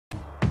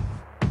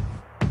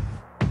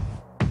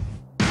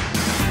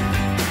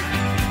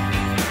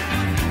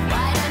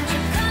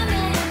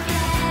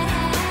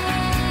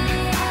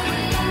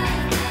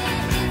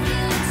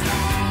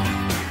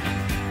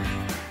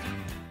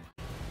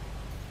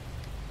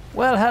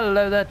Well,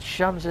 hello there,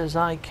 chums. It's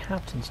I,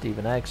 Captain Steve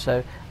and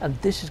EXO, and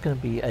this is going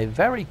to be a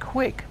very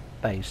quick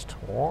base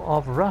tour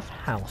of Ruff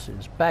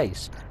House's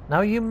base. Now,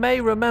 you may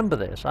remember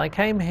this. I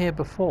came here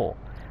before,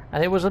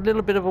 and it was a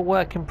little bit of a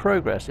work in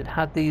progress. It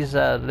had these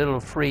little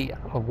free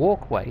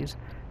walkways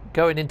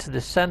going into the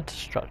center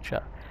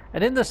structure,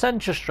 and in the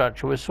center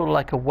structure was sort of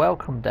like a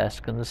welcome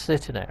desk and a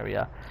sitting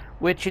area,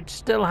 which it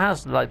still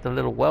has, like the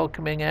little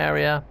welcoming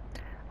area,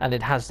 and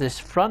it has this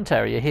front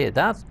area here.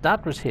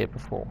 That was here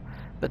before.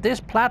 But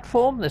this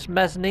platform, this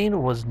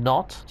mezzanine, was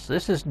not. So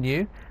this is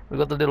new. We've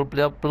got the little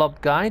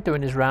blob guy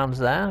doing his rounds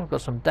there. We've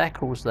got some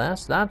decals there,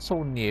 so that's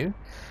all new.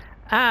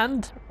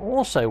 And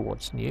also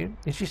what's new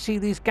is you see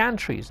these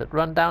gantries that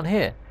run down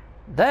here.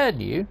 They're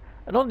new,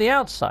 and on the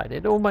outside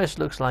it almost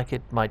looks like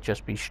it might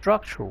just be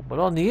structural. But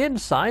on the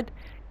inside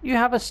you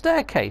have a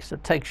staircase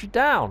that takes you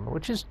down,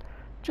 which is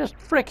just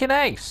frickin'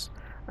 ace.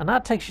 And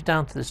that takes you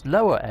down to this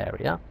lower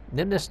area. And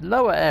in this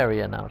lower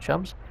area now,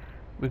 chums,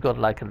 we've got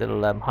like a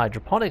little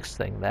hydroponics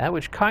thing there,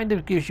 which kind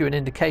of gives you an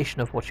indication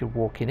of what you're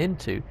walking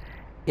into.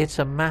 It's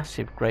a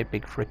massive, great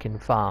big frickin'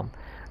 farm.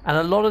 And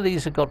a lot of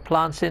these have got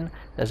plants in.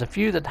 There's a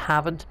few that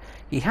haven't.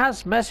 He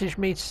has messaged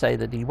me to say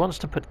that he wants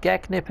to put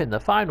Geknip in the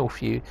final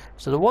few.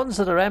 So the ones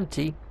that are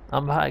empty,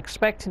 I'm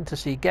expecting to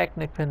see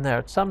Geknip in there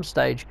at some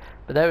stage.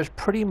 But there is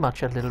pretty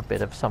much a little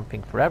bit of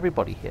something for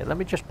everybody here. Let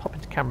me just pop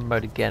into camera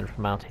mode again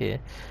from out here,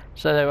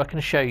 so that I can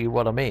show you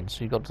what I mean.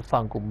 So you've got the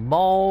fungal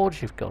mold,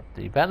 you've got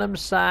the venom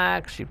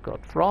sacs, you've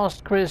got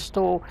frost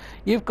crystal,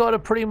 you've got a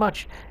pretty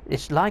much,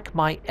 it's like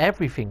my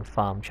everything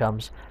farm,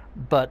 chums,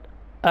 but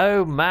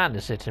oh man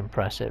is it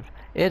impressive.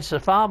 It's a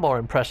far more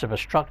impressive a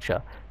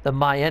structure than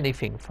my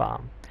anything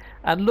farm.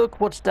 And look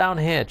what's down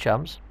here,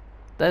 chums.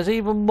 There's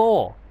even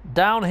more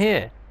down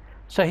here.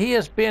 So he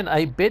has been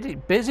a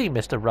busy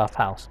Mr. Ruff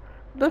House.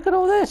 Look at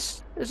all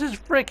this. This is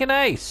freaking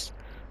ace.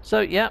 So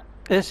yeah,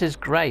 this is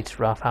great,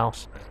 Ruff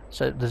House.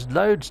 So there's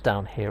loads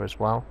down here as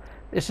well.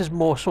 This is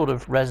more sort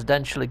of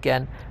residential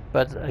again,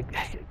 but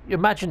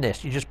imagine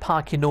this. You just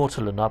park your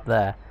Nautilus up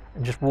there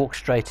and just walk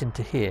straight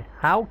into here.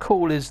 How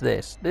cool is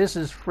this? This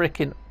is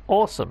freaking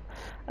awesome.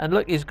 And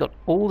look, he's got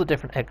all the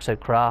different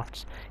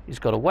exocrafts. He's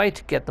got a way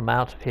to get them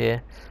out of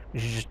here. You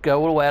just go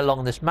all the way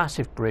along this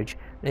massive bridge,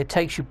 and it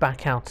takes you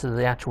back out to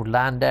the actual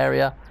land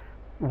area.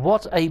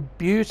 What a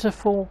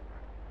beautiful,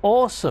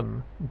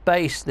 awesome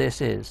base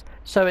this is.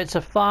 So it's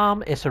a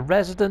farm, it's a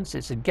residence,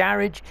 it's a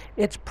garage,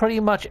 it's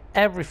pretty much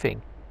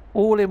everything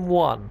all in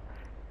one.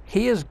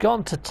 He has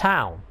gone to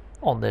town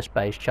on this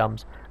base,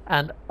 chums,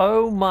 and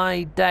oh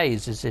my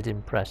days is it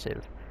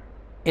impressive.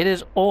 It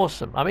is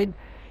awesome. I mean,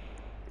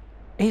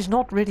 he's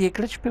not really a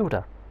glitch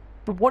builder,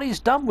 but what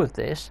he's done with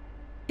this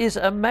is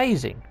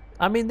amazing.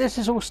 I mean, this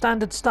is all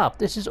standard stuff.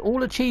 This is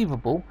all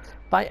achievable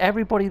by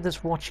everybody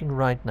that's watching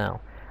right now.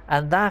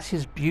 And that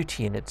is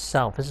beauty in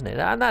itself, isn't it?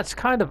 And that's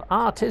kind of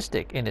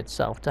artistic in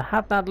itself, to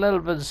have that little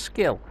bit of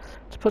skill,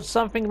 to put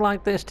something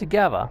like this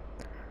together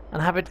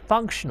and have it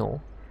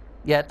functional,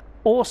 yet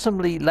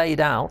awesomely laid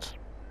out.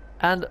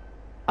 And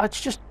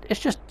it's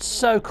just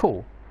so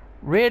cool.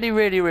 Really,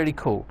 really, really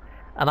cool.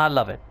 And I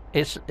love it.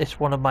 It's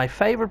one of my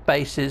favorite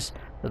bases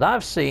that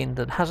I've seen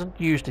that hasn't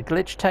used a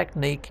glitch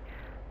technique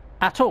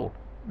at all.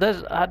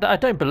 I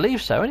don't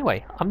believe so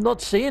anyway. I'm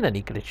not seeing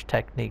any glitch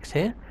techniques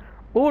here.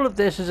 All of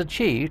this is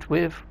achieved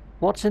with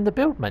what's in the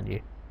build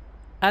menu,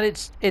 and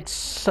it's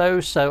so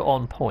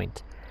on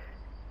point.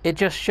 It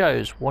just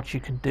shows what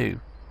you can do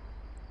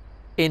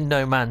in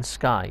No Man's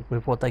Sky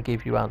with what they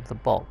give you out of the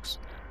box,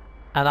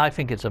 and I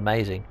think it's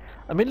amazing.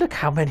 I mean, look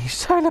how many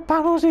solar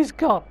panels he's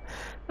got.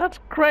 That's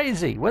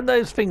crazy. When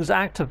those things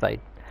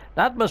activate,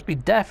 that must be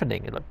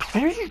deafening.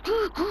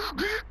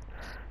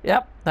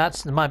 Yep,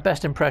 that's my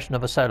best impression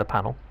of a solar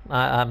panel.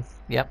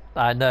 Yep,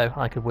 I know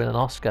I could win an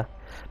Oscar.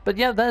 But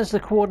yeah, there's the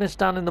coordinates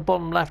down in the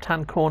bottom left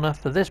hand corner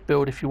for this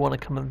build if you want to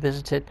come and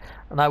visit it,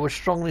 and I would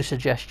strongly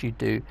suggest you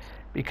do,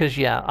 because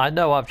yeah, I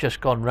know I've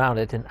just gone round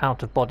it in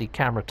out of body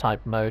camera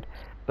type mode,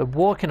 but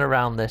walking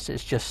around this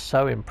is just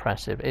so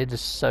impressive. It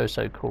is so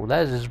cool.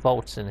 There's his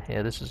vaults in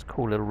here. This is a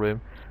cool little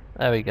room.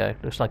 There we go.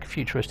 Looks like a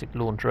futuristic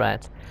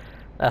laundrette.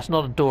 That's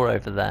not a door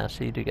over there,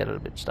 so you do get a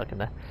little bit stuck in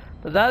there.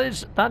 But that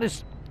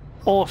is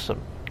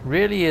awesome.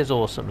 Really is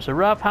awesome. So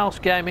Ruff House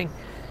Gaming,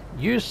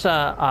 you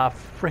sir are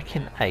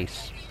freaking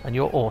ace, and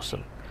you're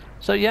awesome.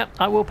 So yeah,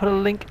 I will put a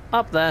link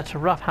up there to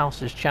Ruff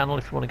House's channel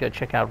if you want to go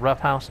check out Ruff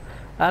House.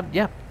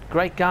 Yeah,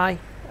 great guy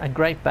and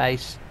great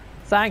base.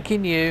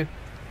 Thanking you.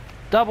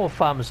 Double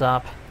thumbs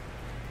up.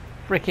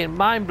 Freaking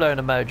mind blown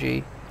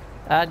emoji.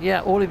 And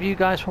yeah, all of you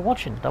guys for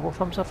watching. Double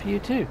thumbs up for you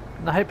too.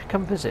 And I hope you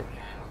come visit.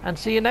 And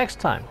see you next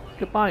time.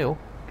 Goodbye all.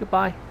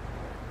 Goodbye.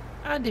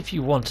 And if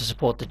you want to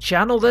support the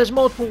channel, there's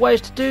multiple ways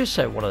to do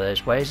so. One of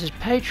those ways is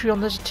Patreon.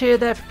 There's a tier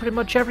there for pretty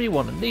much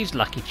everyone, and these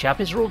lucky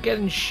chappies are all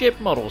getting ship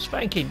models.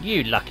 Thanking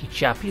you, lucky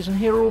chappies, and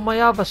here are all my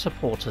other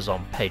supporters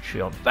on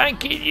Patreon.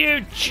 Thanking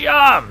you,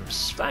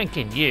 chums!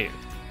 Thanking you.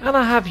 And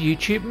I have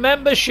YouTube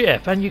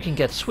membership, and you can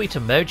get sweet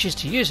emojis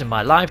to use in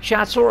my live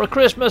chats or a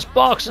Christmas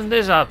box, and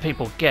there's other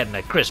people getting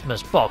a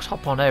Christmas box.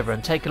 Hop on over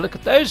and take a look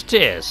at those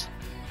tiers.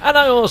 And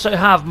I also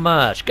have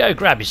merch. Go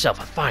grab yourself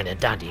a fine and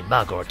dandy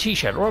mug or a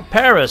t-shirt or a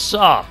pair of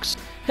socks.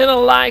 Hit a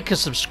like, a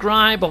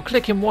subscribe, or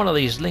clicking one of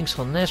these links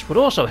on this would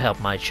also help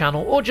my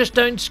channel, or just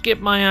don't skip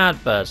my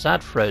adverts.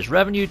 That throws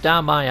revenue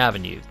down my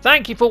avenue.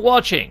 Thank you for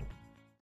watching.